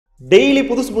Daily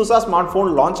புதுசா smart phone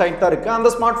launch ஆகிட்டு தான் இருக்கு. அந்த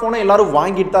ஸ்மார்ட் போனை எல்லாரும்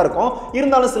வாங்கிட்டு தான் இருக்கோம்.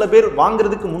 இருந்தாலும் சில பேர்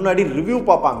வாங்குறதுக்கு முன்னாடி ரிவ்யூ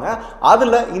பார்ப்பாங்க.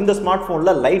 அதுல இந்த ஸ்மார்ட்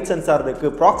போன்ல லைட் சென்சார் இருக்கு,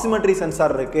 ப்ராக்சிமெட்ரி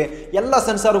சென்சார் இருக்கு, எல்லா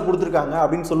சென்சாரும் கொடுத்துருக்காங்க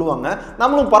அப்படின்னு சொல்லுவாங்க.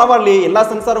 நம்மளும் பரவாயில்லையே எல்லா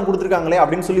சென்சாரும் கொடுத்துருக்காங்களே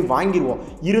அப்படின்னு சொல்லி வாங்கிடுவோம்.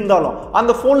 இருந்தாலும்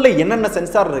அந்த போன்ல என்னென்ன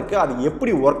சென்சார் இருக்கு, அது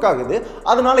எப்படி ஒர்க் ஆகுது,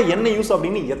 அதனால என்ன யூஸ்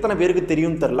அப்படின்னு எத்தனை பேருக்கு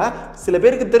தெரியும்னு தெரியல. சில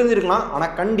பேருக்கு தெரிஞ்சிருக்கலாம், ஆனா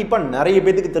கண்டிப்பா நிறைய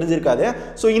பேருக்கு தெரிஞ்சிருக்காது.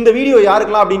 ஸோ இந்த வீடியோ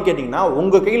யாருக்கலாம் அப்படின்னு கேட்டீங்கன்னா,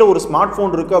 உங்க கையில ஒரு ஸ்மார்ட்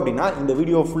போன் இருக்கு அப்படின்னா இந்த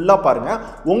வீடியோ ஃபுல்லா பாருங்க.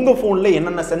 உங்க போன்ல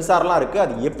என்னென்ன சென்சார்லாம் இருக்கு,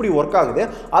 அது எப்படி ஒர்க் ஆகுது,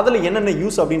 அதுல என்னென்ன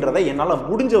யூஸ் அப்படின்றத என்னால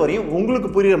முடிஞ்ச வரையும் உங்களுக்கு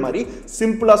புரியுற மாதிரி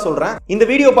சிம்பிளா சொல்றேன். இந்த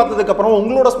வீடியோ பார்த்ததுக்கு அப்புறம்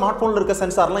உங்களோட ஸ்மார்ட் போன்ல இருக்க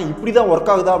சென்சார்லாம் இப்படி தான்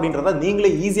ஒர்க் ஆகுதா அப்படின்றத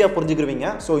நீங்களே ஈஸியா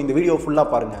புரிஞ்சுக்குவீங்க. ஸோ இந்த வீடியோ ஃபுல்லா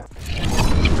பாருங்க.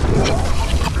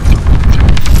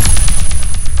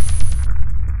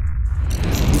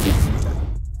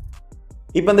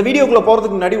 இப்போ இந்த வீடியோக்குள்ள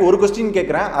போறதுக்கு முன்னாடி ஒரு क्वेश्चन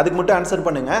கேக்குறேன், அதுக்கு மட்டும் ஆன்சர்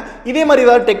பண்ணுங்க. இதே மாதிரி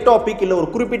ஏதாவது டெக் டாபிக் இல்ல ஒரு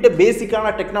குறிப்பிட்ட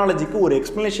பேசிக்கான டெக்னாலஜிக்கு ஒரு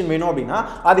எக்ஸ்பிளனேஷன் வேணும் அப்படின்னா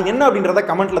அது என்ன அப்படின்றத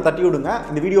கமெண்ட்ல தட்டி விடுங்க.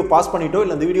 இந்த வீடியோ பாஸ் பண்ணிட்டோ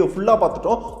இல்ல இந்த வீடியோ ஃபுல்லா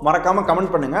பார்த்துட்டோ மறக்காம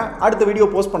கமெண்ட் பண்ணுங்க. அடுத்த வீடியோ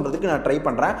போஸ்ட் பண்றதுக்கு நான் ட்ரை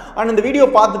பண்றேன். அண்ட் இந்த வீடியோ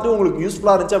பார்த்துட்டு உங்களுக்கு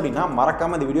யூஸ்ஃபுல்லா இருந்துச்சு அப்படின்னா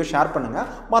மறக்காம இந்த வீடியோ ஷேர் பண்ணுங்க,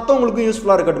 மத்தவங்களுக்கும்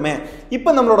யூஸ்ஃபுல்லா இருக்கட்டுமே.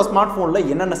 இப்போ நம்மளோட ஸ்மார்ட் போன்ல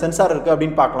என்னென்ன சென்சார் இருக்கு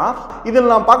அப்படின்னு பார்க்கலாம்.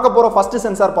 இதில் நான் பார்க்க போற ஃபர்ஸ்ட்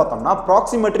சென்சார் பார்த்தோம்னா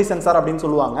ப்ராக்சிமெட்ரி சென்சார் அப்படின்னு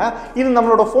சொல்லுவாங்க. இது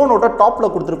நம்மளோட போனோட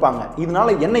டாப்ல கொடுத்திருப்பாங்க. இதனால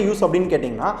என்ன யூஸ் அப்படின்னு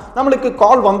கேட்டீங்கன்னா, நம்மளுக்கு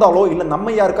கால் வந்தாலோ இல்ல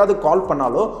நம்ம யாருக்காவது கால்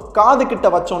பண்ணாலோ காது கிட்ட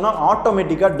வச்சோம்னா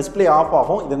ஆட்டோமேட்டிக்கா டிஸ்ப்ளே ஆஃப்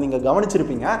ஆகும். இதை நீங்க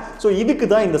கவனிச்சிருப்பீங்க. சோ இதுக்கு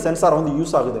தான் இந்த சென்சார் வந்து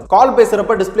யூஸ் ஆகுது. கால்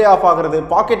பேசுறப்ப டிஸ்ப்ளே ஆஃப் ஆகுறது,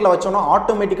 பாக்கெட்ல வச்சோம்னா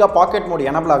ஆட்டோமேட்டிக்கா பாக்கெட் மோட்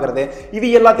எனேபிள் ஆகுறது, இது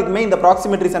எல்லாத்துக்குமே இந்த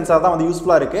ப்ராக்சிமெட்ரி சென்சார் தான் வந்து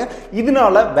யூஸ்ஃபுல்லா இருக்கு.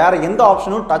 இதனால வேற எந்த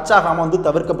ஆப்ஷனும் டச் ஆகாம வந்து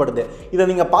தவிர்க்கப்படுது. இதை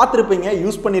நீங்க பார்த்திருப்பீங்க,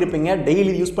 யூஸ் பண்ணிருப்பீங்க,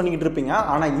 டெய்லி யூஸ் பண்ணிக்கிட்டு இருப்பீங்க.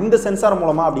 ஆனா இந்த சென்சார்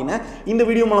மூலமா அப்படின்னு இந்த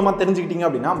வீடியோ மூலமா தெரிஞ்சுக்கிட்டீங்க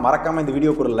அப்படின்னா மறக்காம இந்த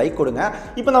வீடியோக்கு ஒரு லைக் கொடுங்க.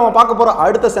 இப்போ நம்ம பார்க்க போற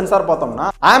அடுத்த சென்சார் பார்த்தோம்னா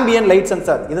ஆம்பியன்ட் லைட்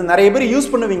சென்சார். இது நிறைய பேர் யூஸ்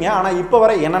பண்ணுவீங்க, ஆனா இப்போ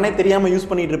வரை என்னன்னே தெரியாம யூஸ்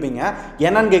பண்ணிட்டு இருப்பீங்க.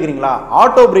 என்னன்னு கேக்குறீங்களா?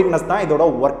 ஆட்டோ பிரைட்னஸ் தான் இதோட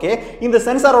ஒர்க்கே. இந்த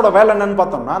சென்சாரோட வேலை என்னன்னு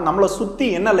பார்த்தோம்னா, நம்மள சுத்தி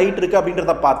என்ன லைட் இருக்கு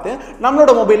அப்படின்றத பார்த்து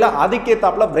நம்மளோட மொபைல்ல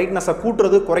அதுக்கேத்தாப்ல பிரைட்னஸை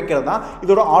கூட்டுறது குறைக்கிறது தான்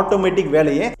இதோட ஆட்டோமேட்டிக்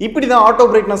வேலையே. இப்படி தான் ஆட்டோ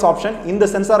பிரைட்னஸ் ஆப்ஷன் இந்த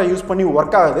சென்சாரை யூஸ் பண்ணி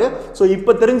ஒர்க் ஆகுது. ஸோ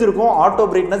இப்போ தெரிஞ்சிருக்கும் ஆட்டோ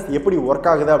பிரைட்னஸ் எப்படி ஒர்க்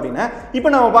ஆகுது அப்படின்னு.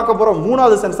 இப்போ நம்ம பார்க்க போற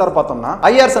மூணாவது சென்சார் பார்த்தோம்னா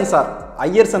IR sensor.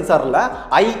 IR சென்சார்ல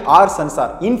IR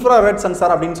sensor, infrared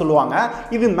sensor அப்படின்னு சொல்லுவாங்க.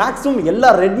 இது மேக்ஸிமம் எல்லா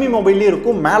ரெட்மி மொபைல்லயும்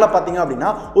இருக்கும். மேல பாத்தீங்க அப்படின்னா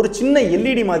ஒரு சின்ன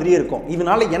எல்இடி மாதிரியே இருக்கும்.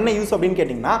 இதனால என்ன யூஸ் அப்படின்னு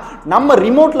கேட்டீங்கன்னா, நம்ம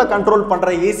ரிமோட்ல கண்ட்ரோல்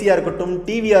பண்ற ஏசியா இருக்கட்டும்,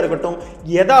 டிவியா இருக்கட்டும்,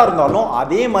 எதா இருந்தாலும்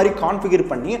அதே மாதிரி கான்ஃபிகர்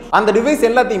பண்ணி அந்த டிவைஸ்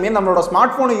எல்லாத்தையுமே நம்மளோட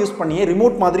ஸ்மார்ட் போனை யூஸ் பண்ணி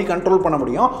ரிமோட் மாதிரி கண்ட்ரோல் பண்ண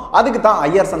முடியும். அதுக்கு தான்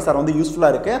ஐஆர் சென்சார் வந்து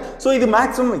யூஸ்ஃபுல்லா இருக்கு. ஸோ இது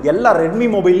மேக்ஸிமம் எல்லா ரெட்மி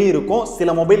மொபைல்லயும் இருக்கும், சில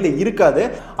மொபைல்ல இருக்காது.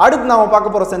 அடுத்து நாம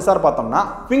பார்க்க போற சென்சார் பார்த்தோம்னா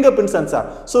finger print sensor.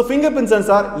 So finger print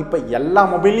sensor இப்போ எல்லா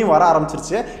மொபைல்லையும் வர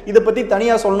ஆரம்பிச்சிருச்சு. இதை பத்தி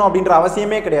தனியா சொல்லணும் அப்படின்ற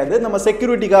அவசியமே கிடையாது. நம்ம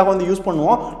செக்யூரிட்டிக்காக வந்து யூஸ்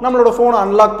பண்ணுவோம். நம்மளோட போனை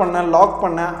அன்லாக் பண்ண, லாக்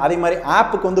பண்ண, அதே மாதிரி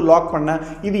ஆப்புக்கு வந்து லாக் பண்ண,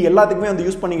 இது எல்லாத்துக்குமே வந்து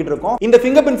யூஸ் பண்ணிக்கிட்டு இருக்கோம். இந்த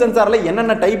ஃபிங்கர் பிரிண்ட் சென்சார்ல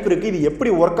என்னென்ன டைப் இருக்கு, இது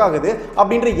எப்படி ஒர்க் ஆகுது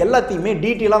அப்படின்ற எல்லாத்தையுமே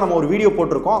டீட்டெயிலா நம்ம ஒரு வீடியோ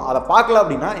போட்டிருக்கோம். அதை பார்க்கல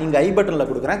அப்படின்னா இங்க ஐ பட்டன்ல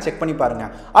கொடுக்குறேன், செக் பண்ணி பாருங்க.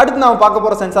 அடுத்து நாம பார்க்க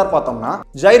போற சென்சார் பார்த்தோம்னா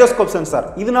ஜைரோஸ்கோப் சென்சார்.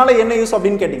 இதனால என்ன யூஸ்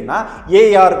அப்படின்னு கேட்டீங்கன்னா,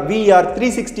 ஏஆர், விஆர்,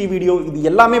 360 வீடியோ இது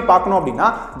எல்லாமே பார்க்கணும் அப்படின்னா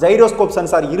ஜைரோஸ்கோப்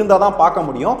சென்சார் இருந்தா தான் பார்க்க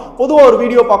முடியும். பொதுவாக ஒரு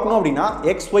வீடியோ பார்க்கணும் அப்படின்னா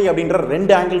XY அப்படின்ற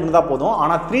ரெண்டு ஆங்கிள் இருந்தா போதும்.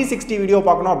 ஆனா 360 வீடியோ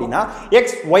பார்க்கணும் அப்படின்னா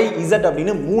XYZ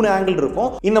அப்படின்னு மூணு ஆங்கிள் இருக்கும்.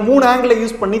 இந்த மூணு ஆங்கிளை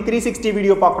யூஸ் பண்ணி 360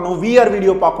 வீடியோ பார்க்கணும், விஆர்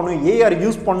வீடியோ பார்க்கணும், ஏஆர்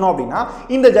யூஸ் பண்ணோம் அப்படின்னா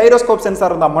இந்த ஜைரோஸ்கோப்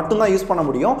சென்சார் இருந்தா மட்டும் தான் யூஸ் பண்ண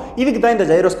முடியும். இதுக்கு தான் இந்த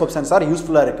ஜைரோஸ்கோப் சென்சார்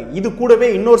யூஸ்ஃபுல்லா இருக்கு. இது கூடவே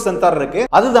இன்னொரு சென்சார் இருக்கு,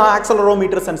 அதுதான்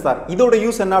ஆக்சலரோமீட்டர் சென்சார். இதோட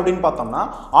யூஸ் என்ன அப்படின்னு பார்த்தோம்னா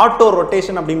ஆட்டோ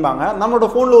ரொட்டேஷன் அப்படிம்பாங்க. நம்மளோட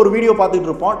போன்ல ஒரு வீடியோ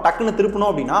பார்த்துட்டு இருப்போம், டக்குன்னு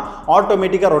திருப்பணும் அப்படின்னா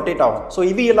ஆட்டோமேட்டிக்கா ரொட்டேட் ஆகும். ஸோ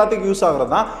இது எல்லாத்துக்கும் யூஸ்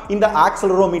ஆகுறது தான் இந்த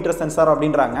ஆக்சலரோமீட்டர் சென்சார்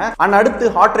அப்படின்றாங்க. அண்ட் அடுத்து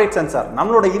ஹார்ட் ரேட் சென்சார்.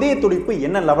 நம்மளோட இதய துடிப்பு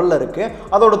என்ன லெவல்ல இருக்கு,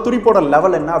 அதோட துடிப்போட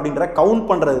லெவல் என்ன அப்படின்ற கவுண்ட்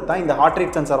பண்றது தான் இந்த ஹார்ட்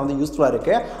ரேட் சென்சார் வந்து யூஸ்ஃபுல்லா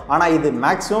இருக்கு. ஆனா இது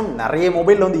மேக்ஸிமம் நிறைய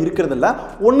மொபைல்ல வந்து இருக்கிறது இல்ல,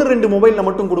 ஒன்னு ரெண்டு மொபைல்ல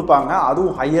மட்டும் கொடுப்பாங்க.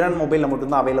 அதுவும் ஹையர் அண்ட் மொபைல்ல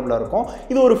மட்டும் தான் அவைலபிளா இருக்கும்.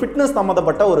 இது ஒரு ஃபிட்னஸ்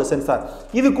சம்பந்தப்பட்ட ஒரு சென்சார்.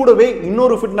 இது கூடவே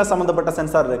இன்னொரு ஃபிட்னஸ் சம்பந்தப்பட்ட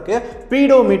சென்சார் இருக்கு,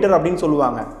 பீடோமீட்டர் அப்படின்னு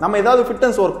சொல்லுவாங்க. நம்ம ஏதாவது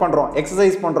ஃபிட்னஸ் ஒர்க் பண்றோம்,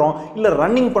 எக்ஸசைஸ் பண்றோம், இல்ல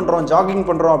ரன்னிங் பண்றோம், ஜாகிங்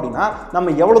பண்றோம் அப்படின்னா நம்ம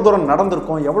எவ்வளவு தூரம்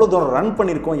நடந்திருக்கோம், எவ்வளவு தூரம் ரன்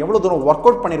பண்ணிருக்கோம், எவ்வளவு தூரம் ஒர்க்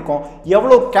அவுட் பண்ணிருக்கோம்,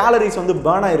 எவ்வளவு கேலரிஸ் வந்து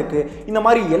பர்ன் ஆயிருக்கு, இந்த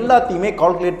மாதிரி எல்லாத்தையுமே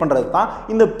கால்குலேட் பண்றது தான்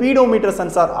இந்த பீடோமீட்டர்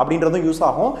சென்சார் அப்படின்றதும் யூஸ்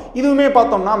ஆகும். இதுவுமே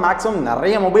பார்த்தோம்னா மேக்ஸிமம்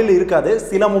நிறைய மொபைல் இருக்காது,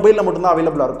 சில மொபைல்ல மட்டும் தான்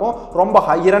அவைலபிளா இருக்கும், ரொம்ப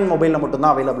ஹையர் அண்ட் மொபைல்ல மட்டும்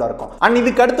தான் அவைலபிளா இருக்கும். அண்ட்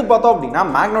இதுக்கு அடுத்து பார்த்தோம் அப்படின்னா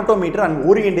மேக்னட்டோமீட்டர் அண்ட்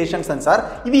ஓரியன்டேஷன் சென்சார்.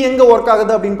 இது எங்க ஒர்க்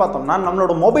ஆகுது அப்படின்னு பார்த்தோம்னா,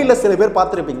 நம்மளோட மொபைல்ல சில பேர்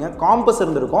பார்த்திருப்பீங்க, காம்பஸ்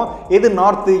இருந்திருக்கும், எது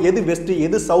நார்த், எது வெஸ்ட்,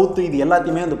 எது சவுத், இது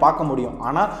எல்லாத்தையுமே வந்து பார்க்க முடியும்.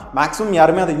 ஆனா மேக்ஸிமம்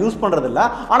யாருமே அதை யூஸ் பண்றது இல்ல.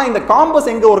 ஆனா இந்த காம்பஸ்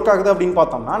எங்க ஒர்க் ஆகுது அப்படின்னு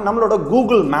பார்த்தோம்னா, நம்மளோட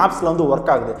கூகுள் மேப்ஸ்ல வந்து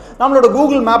ஒர்க் ஆகுது. நம்மளோட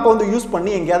கூகுள் மேப்பை வந்து யூஸ்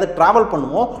பண்ணி எங்கேயாவது டிராவல்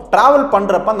பண்ணுவோம். டிராவல்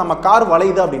பண்றப்ப நம்ம கார்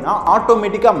வளையுது அப்படின்னா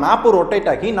ஆட்டோமேட்டிக்கா மேப் ரொட்டேட்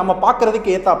ஆகி நம்ம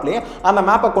பார்க்கிறதுக்கு ஏத்தாப்லயே அந்த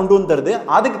மேப்பை கொண்டு வந்துருது.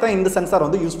 அதுக்கு தான் இந்த சென்சார்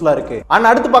வந்து யூஸ்ஃபுல்லா இருக்கு. அண்ட்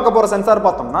அடுத்து பார்க்க போற சென்சார்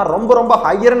பார்த்தோம்னா ரொம்ப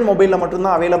ஹையர் எண்ட் மொபைல்ல மட்டும்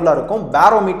தான் அவைலபிளா இருக்கும்.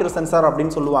 பேரோமீட்டர் சென்சார்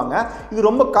அப்படின்னு சொல்லுவாங்க. இது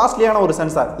ரொம்ப காஸ்ட்லியான ஒரு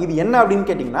சென்சார். இது என்ன அப்படின்னு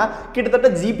கேட்டீங்கன்னா கிட்டத்தட்ட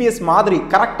ஜிபிஎஸ் மாதிரி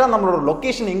கரெக்டா நம்மளோட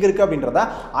லொகேஷன் எங்க இருக்கு அப்படின்றத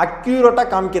அக்யூரேட்டா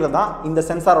காமிக்கிறது தான் இந்த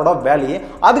சென்சாரோட வேலையே.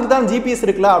 அதுக்கு தான் ஜிபிஎஸ்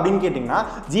இருக்குல்ல அப்படின்னு கேட்டீங்கன்னா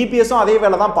ஜிபிஎஸும் அதே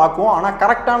வேலை தான் பார்க்கும். ஆனா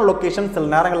கரெக்டான லொகேஷன் சில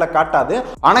நேரங்களில் காட்டாது.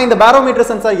 ஆனா இந்த பேரோமீட்டர்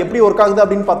சென்சார் எப்படி ஒர்க் ஆகுது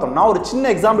அப்படின்னு பார்த்தோம்னா ஒரு சின்ன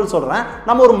எக்ஸாம்பிள் சொல்றேன்.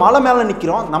 நம்ம ஒரு மலை மேல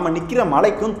நிக்கிறோம். நம்ம நிக்கிற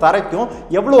மலைக்கும் தரைக்கும்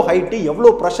எவ்வளவு ஹைட்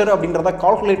எவ்வளவு பிரஷர் அப்படின்றத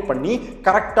கால்குலேட் பண்ணி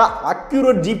கரெக்டா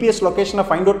அக்யூரேட் ஜிபிஎஸ் லொகேஷனை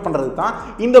ஃபைண்ட் அவுட் பண்றது தான்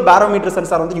இந்த பேரோமீட்டர்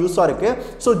சென்சார் வந்து யூஸா இருக்கு.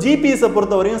 ஸோ ஜிபிஎஸ்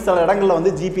பொறுத்தவரையும் சில இடங்களில்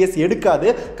வந்து ஜிபிஎஸ் எடுக்காது,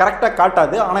 கரெக்டா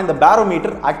காட்டாது. ஆனா இந்த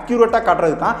பேரோமீட்டர் அக்யூரேட்டா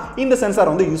காட்டுறது தான் இந்த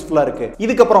சென்சார் வந்து யூஸ்ஃபுல்லா இருக்கு.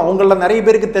 இதுக்கப்புறம் உங்கள நிறைய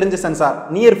பேருக்கு தெரிஞ்ச சென்சார்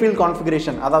நியர் ஃபீல்ட்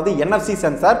கான்ஃபிகரேஷன், அதாவது NFC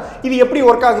சென்சார். இது எப்படி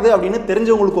ஒர்க் ஆகுது அப்படின்னு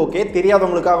தெரிஞ்சவங்களுக்கு ஓகே,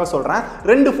 தெரியாதவங்களுக்காக சொல்றேன்.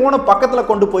 ரெண்டு போனை பக்கத்துல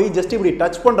கொண்டு போய் ஜஸ்ட் இப்படி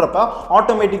டச் பண்றப்ப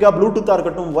ஆட்டோமேட்டிக்கா ப்ளூடூத்தா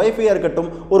இருக்கட்டும், வைஃபையா இருக்கட்டும்,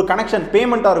 ஒரு கனெக்ஷன்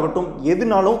பேமெண்டா இருக்கட்டும்,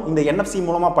 எதுனாலும் இந்த NFC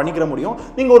மூலமா பண்ணிக்கிற முடியும்.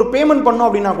 நீங்க ஒரு பேமெண்ட் பண்ணோம்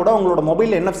அப்படின்னா கூட உங்களோட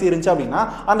மொபைல் NFC இருந்துச்சு அப்படின்னா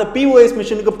அந்த POS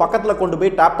மிஷினுக்கு பக்கத்துல கொண்டு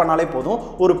போய் டேப் பண்ணாலே போதும்,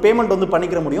 ஒரு பேமெண்ட் வந்து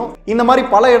பண்ணிக்கிற முடியும். இந்த மாதிரி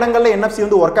பல இடங்கள்ல NFC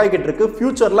வந்து ஒர்க் ஆகிட்டு இருக்கு.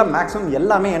 ஃபியூச்சர்ல மேக்ஸிமம்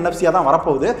எல்லாமே NFC-ஆ தான்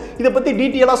வரப்போகுது. இதை பத்தி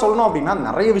டீட்டெயிலா சொல்லணும் அப்படின்னா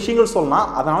நிறைய விஷயங்கள் சொல்லலாம்.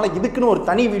 அதனால இதுக்குன்னு ஒரு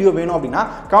தனி வீடியோ வேணும் அப்படின்னா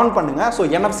கமெண்ட் பண்ணுங்க. ஸோ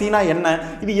NFC-னா என்ன,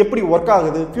 இது எப்படி ஒர்க்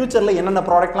ஆகுது, ஃபியூச்சர்ல என்னென்ன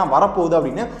ப்ராடக்ட்லாம் வரப்போகுது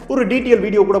அப்படின்னு ஒரு டீட்டெயில்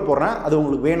வீடியோ கூட போடுறேன். அது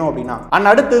உங்களுக்கு வேணும் அப்படின்னா. அண்ட்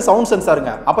அடுத்து சவுண்ட்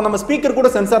சென்சாருங்க. அப்ப நம்ம ஸ்பீக்கர் கூட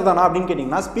சென்சார் தானா அப்படின்னு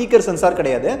கேட்டீங்கன்னா ஸ்பீக்கர் சென்சார்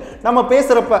கிடையாது. நம்ம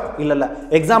பேசுறப்ப இல்ல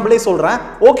எக்ஸாம்பிளே சொல்றேன்.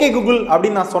 ஓகே கூகுள்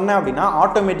அப்படின்னு நான் சொன்னேன் அப்படின்னா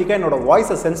ஆட்டோமேட்டிக்கா என்னோட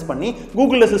வாய்ஸை சென்ஸ் பண்ணி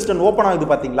கூகுள் அசிஸ்டன்ட் ஓப்பன் ஆகுது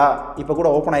பாத்தீங்களா, இப்போ கூட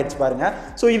ஓப்பன் ஆயிடுச்சு பாருங்க.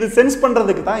 ஸோ இது சென்ஸ்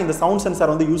பண்றதுக்கு தான் இந்த சவுண்ட்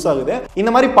சென்சார் வந்து யூஸ் ஆகுது. இந்த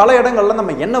மாதிரி பல இடங்கள்ல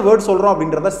நம்ம என்ன வேர்ட் சொல்றோம்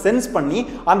அப்படின்றத சென்ஸ் பண்ணி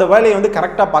அந்த வேலையை வந்து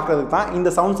கரெக்டா பார்க்கிறதுக்கு தான் இந்த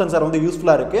சவுண்ட் சென்சார் வந்து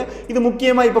யூஸ்ஃபுல்லா இருக்கு. இது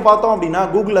முக்கியமா இப்போ பார்த்தோம் அப்படின்னா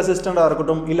கூகுள் அசிஸ்டண்டா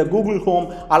இருக்கட்டும், இல்ல கூகுள் ஹோம்,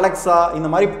 அலெக்சா, இந்த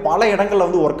மாதிரி பல இடங்கள்ல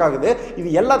வந்து ஒர்க் ஆகுது. இது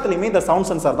எல்லாத்துலயுமே இந்த சவுண்ட்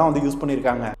சென்சார் தான் வந்து யூஸ்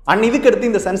பண்ணிருக்காங்க. அண்ட் இதுக்கு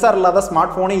அடுத்து இந்த சென்சார் இல்லாத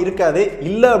ஸ்மார்ட் போனே இருக்காது.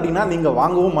 இல்ல அப்படின்னா நீங்க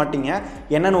வாங்கவும் மாட்டீங்க.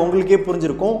 என்னன்னு உங்களுக்கே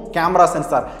புரிஞ்சிருக்கும். Camera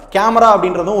sensor. கேமரா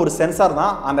அப்படின்றதும் ஒரு சென்சார்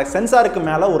தான். அந்த சென்சாருக்கு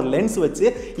மேல ஒரு லென்ஸ் வச்சு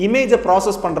இமேஜை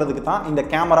ப்ராசஸ் பண்றதுக்கு தான் இந்த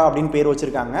கேமரா அப்படின்னு பேர்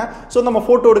வச்சிருக்காங்க. ஸோ நம்ம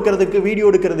போட்டோ எடுக்கிறதுக்கு, வீடியோ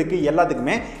எடுக்கிறதுக்கு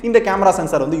எல்லாத்துக்குமே இந்த கேமரா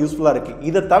சென்சார் வந்து யூஸ்ஃபுல்லா இருக்கு.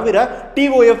 இதை தவிர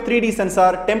TOF 3D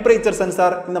sensor, temperature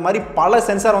sensor, இந்த மாதிரி பல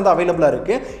சென்சார் வந்து அவைலபிளா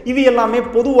இருக்கு. இது எல்லாமே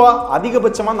பொதுவா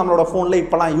அதிகபட்சமா நம்மளோட போன்ல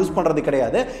இப்பலாம் யூஸ் பண்றது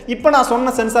கிடையாது. இப்போ நான்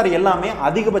சொன்ன சென்சார் எல்லாமே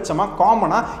அதிகபட்சமா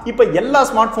காமனா இப்போ எல்லா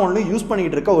ஸ்மார்ட் போன்லயும் யூஸ்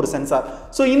பண்ணிட்டு இருக்க ஒரு சென்சார்.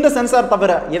 ஸோ இந்த சென்சார்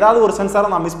தவிர ஏதாவது ஒரு சென்சாரை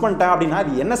நான் மிஸ் பண்ணிட்டேன் அப்படின்னா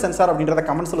அது என்ன சென்சார் அப்படின்றத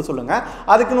கமெண்ட்ஸ்ல சொல்லுங்க.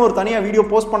 அதுக்குன்னு ஒரு தனியா வீடியோ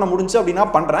போஸ்ட் பண்ண முடிஞ்சு அப்படின்னா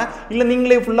பண்றேன். இல்ல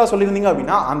நீங்களே ஃபுல்லா சொல்லிருந்தீங்க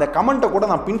அப்படின்னா அந்த கமெண்ட்டை கூட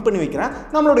நான் பின் பண்ணி வைக்கிறேன்.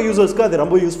 நம்மளோட யூசர்ஸ்க்கு அது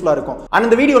ரொம்ப யூஸ்ஃபுல்லா இருக்கும். அண்ட்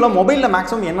இந்த வீடியோல மொபைல்ல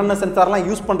மேக்ஸிமம் என்னென்ன சென்சார்லாம்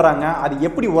யூஸ் பண்றாங்க, அது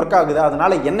எப்படி ஒர்க் ஆகுது,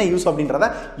 அதனால என்ன யூஸ் அப்படின்றத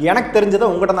எனக்கு தெரிஞ்சதை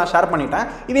உங்கள்கிட்ட நான் ஷேர் பண்ணிட்டேன்.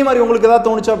 இதே மாதிரி உங்களுக்கு ஏதாவது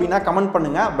தோணுச்சு அப்படின்னா கமெண்ட்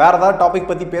பண்ணுங்க. வேற ஏதாவது டாபிக்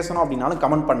பத்தி பேசணும் அப்படின்னாலும்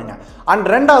கமெண்ட் பண்ணுங்க. அண்ட்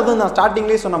ரெண்டாவது நான்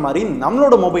ஸ்டார்டிங்லேயே சொன்ன மாதிரி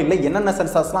நம்மளோட மொபைல்ல என்னென்ன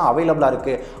சென்சார்ஸ்லாம் அவைலபிளா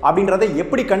இருக்கு அப்படின்றத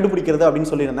எப்படி கண்டுபிடிக்கிறது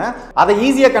அப்படின்னு சொல்லியிருந்தேன். அதை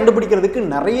ஈஸியா கண்டுபிடிக்கிறதுக்கு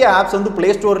நிறைய ஆப்ஸ் வந்து பிளே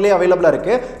ஸ்டோர்லேயே அவைலபிளா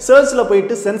இருக்கு. சர்ச்ல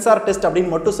போயிட்டு சென்சார் டெஸ்ட்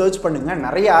அப்படின்னு மட்டும் சர்ச் பண்ணுங்க.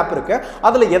 நிறைய ஆப் இருக்கு.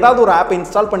 அதுல ஏதாவது ஒரு ஆப்பை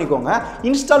இன்ஸ்டால் பண்ணிக்கோங்க.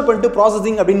 இன்ஸ்டால் பண்ணிட்டு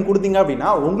ப்ராசஸிங் அப்படின்னு கொடுத்தீங்க அப்படின்னா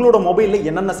உங்களோட மொபைல்ல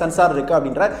என்னென்ன சென்சார் இருக்கு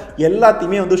அப்படின்ற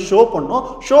எல்லாத்தையுமே வந்து ஷோ பண்ணும்.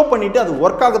 ஷோ பண்ணிட்டு அது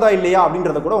ஒர்க் ஆகுதா இல்லையா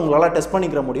அப்படின்றத கூட உங்களால டெஸ்ட்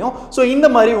பண்ணிக்கிற முடியும். ஸோ இந்த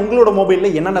மாதிரி உங்களோட மொபைல்ல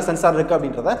என்னென்ன சென்சார் இருக்கு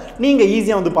அப்படின்றத நீங்க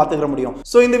ஈஸியா வந்து பார்த்துக்கிற முடியும்.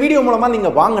 ஸோ இந்த வீடியோ மூலமா நீங்க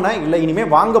வாங்கின இல்ல இனிமே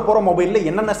வாங்க போற மொபைல்ல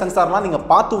என்னென்ன சென்சார்லாம் நீங்க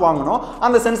பார்த்து வாங்கணும்,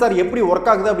 அந்த சென்சார் எப்படி ஒர்க்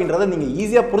ஆகுது அப்படின்றத நீங்க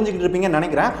ஈஸியா புரிஞ்சுக்கிட்டு இருப்பீங்கன்னு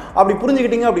நினைக்கிறேன். அப்படி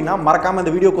புரிஞ்சுக்கிட்டீங்க அப்படின்னா மறக்காம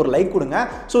இந்த வீடியோக்கு ஒரு லைக் கொடுங்க.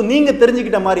 ஸோ நீங்க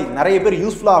தெரிஞ்சுக்கிட்ட மாதிரி நிறைய பேர்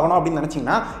யூஸ்ஃபுல்லா ஆகணும் அப்படின்னு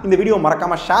நினைச்சீங்கன்னா இந்த வீடியோ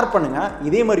மறக்காம ஷேர் பண்ணுங்க.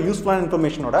 இதே மாதிரி யூஸ்ஃபுல்லான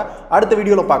இன்ஃபர்மேஷனோட அடுத்த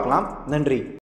வீடியோல பார்க்கலாம். நன்றி.